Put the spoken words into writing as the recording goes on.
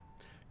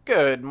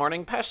Good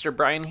morning, Pastor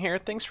Brian here.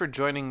 Thanks for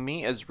joining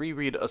me as we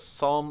read a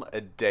psalm a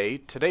day.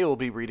 Today we'll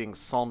be reading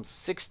Psalm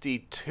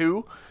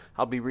 62.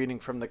 I'll be reading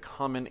from the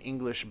Common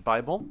English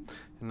Bible,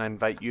 and I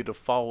invite you to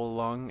follow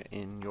along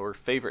in your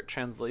favorite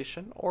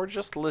translation or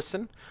just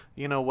listen,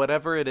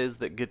 whatever it is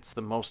that gets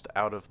the most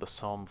out of the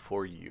psalm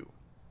for you.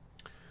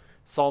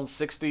 Psalm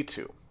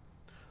 62.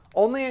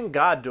 Only in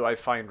God do I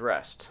find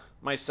rest.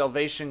 My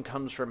salvation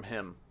comes from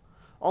Him.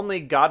 Only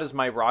God is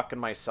my rock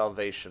and my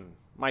salvation,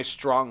 my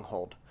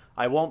stronghold.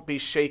 I won't be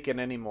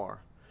shaken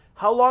anymore.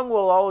 How long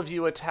will all of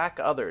you attack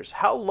others?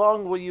 How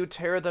long will you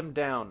tear them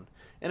down?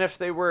 And if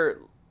they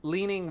were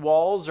leaning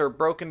walls or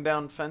broken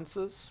down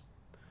fences?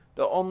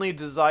 The only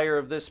desire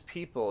of this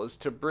people is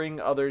to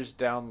bring others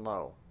down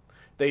low.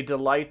 They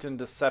delight in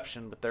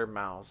deception with their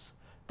mouths.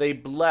 They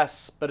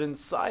bless, but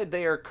inside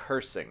they are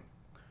cursing.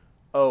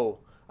 Oh,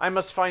 I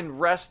must find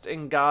rest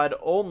in God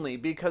only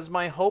because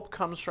my hope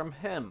comes from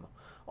Him.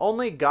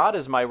 Only God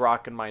is my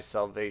rock and my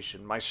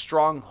salvation, my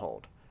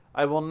stronghold.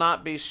 I will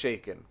not be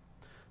shaken.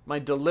 My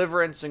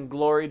deliverance and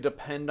glory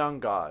depend on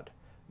God.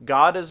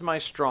 God is my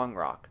strong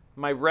rock.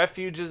 My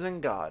refuge is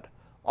in God.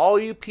 All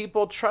you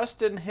people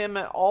trust in Him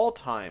at all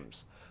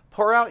times.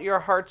 Pour out your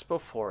hearts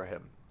before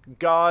Him.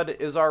 God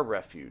is our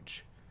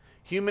refuge.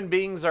 Human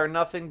beings are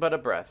nothing but a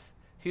breath.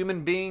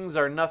 Human beings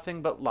are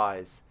nothing but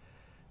lies.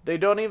 They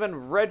don't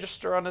even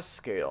register on a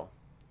scale.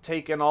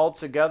 Taken all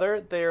together,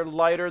 they are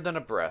lighter than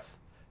a breath.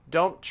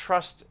 Don't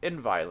trust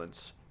in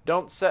violence.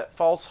 Don't set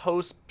false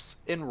hopes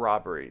in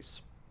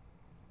robberies.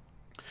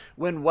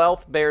 When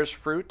wealth bears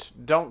fruit,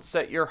 don't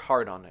set your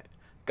heart on it.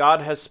 God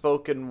has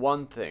spoken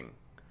one thing.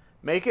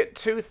 Make it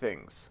two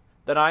things,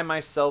 that I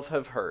myself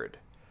have heard,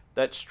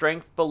 that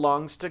strength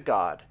belongs to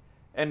God,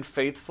 and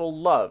faithful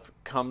love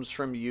comes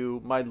from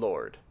you, my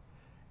Lord,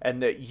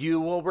 and that you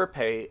will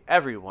repay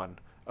everyone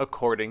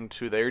according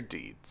to their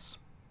deeds.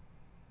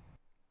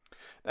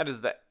 That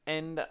is the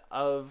end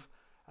of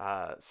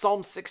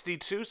Psalm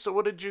 62. So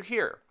what did you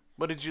hear?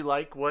 What did you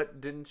like? What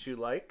didn't you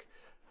like?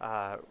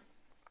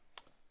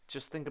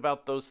 Just think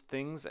about those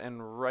things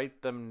and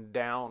write them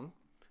down.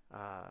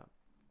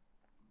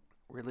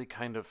 Really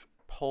kind of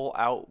pull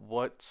out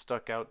what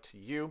stuck out to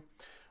you.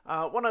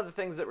 One of the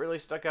things that really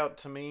stuck out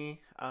to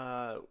me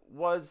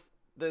was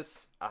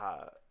this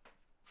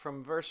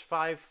from verse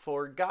 5,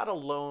 For God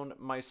alone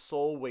my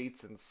soul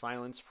waits in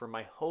silence, for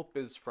my hope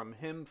is from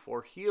Him,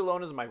 for He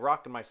alone is my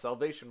rock and my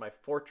salvation, my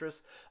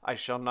fortress, I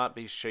shall not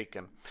be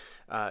shaken.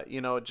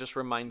 It just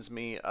reminds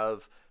me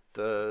of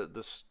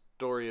the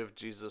story of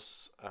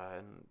Jesus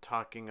and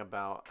talking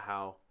about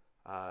how,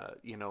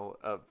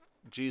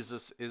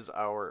 Jesus is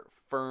our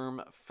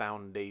firm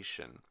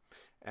foundation,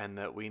 and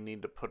that we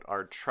need to put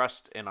our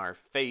trust and our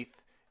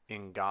faith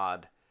in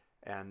God,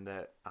 and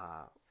that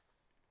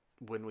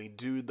when we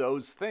do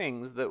those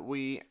things, that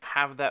we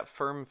have that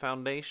firm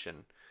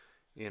foundation.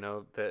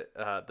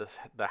 That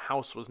the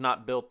house was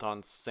not built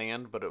on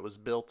sand, but it was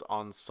built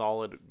on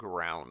solid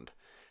ground.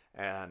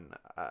 And,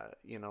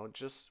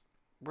 just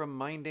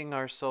reminding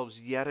ourselves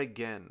yet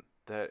again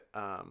that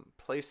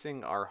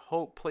placing our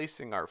hope,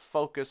 placing our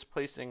focus,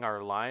 placing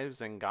our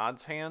lives in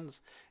God's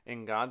hands,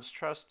 in God's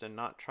trust, and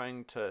not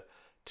trying to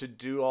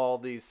do all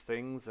these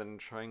things and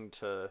trying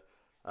to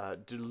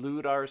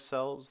delude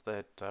ourselves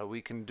that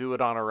we can do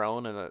it on our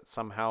own, and that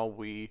somehow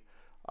we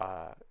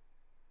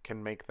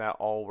can make that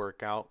all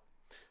work out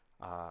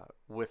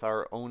with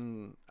our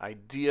own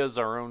ideas,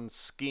 our own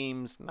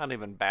schemes, not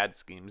even bad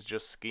schemes,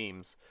 just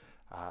schemes,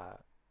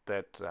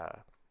 that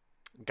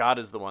God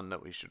is the one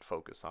that we should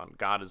focus on.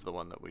 God is the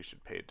one that we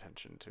should pay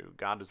attention to.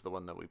 God is the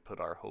one that we put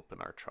our hope and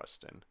our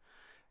trust in.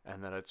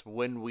 And that it's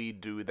when we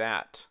do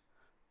that,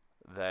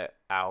 that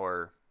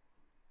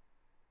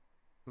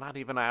not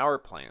even our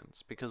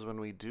plans, because when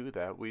we do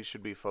that, we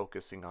should be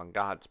focusing on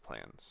God's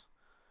plans.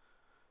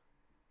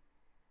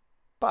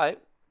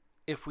 But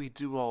if we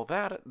do all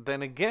that,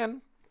 then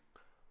again,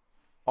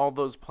 all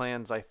those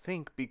plans, I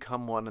think,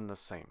 become one and the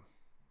same.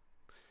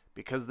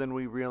 Because then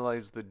we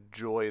realize the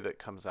joy that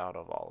comes out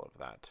of all of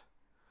that.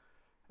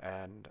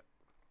 And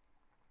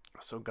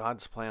so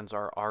God's plans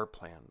are our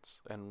plans.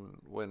 And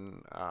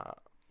when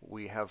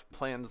we have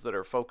plans that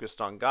are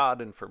focused on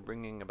God and for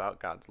bringing about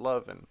God's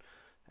love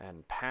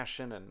and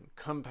passion and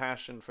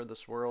compassion for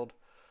this world,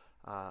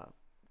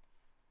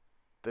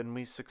 then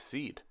we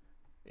succeed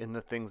in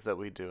the things that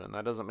we do. And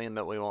that doesn't mean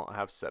that we won't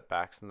have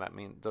setbacks,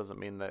 and doesn't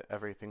mean that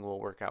everything will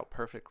work out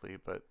perfectly,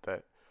 but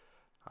that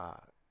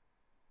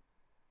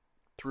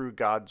through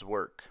God's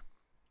work,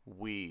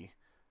 we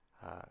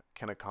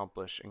can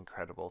accomplish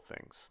incredible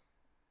things.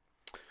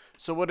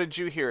 So what did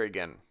you hear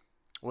again?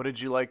 What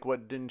did you like?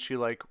 What didn't you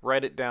like?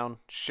 Write it down.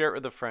 Share it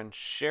with a friend.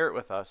 Share it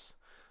with us.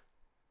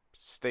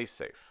 Stay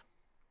safe.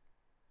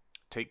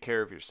 Take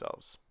care of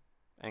yourselves,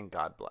 and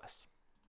God bless.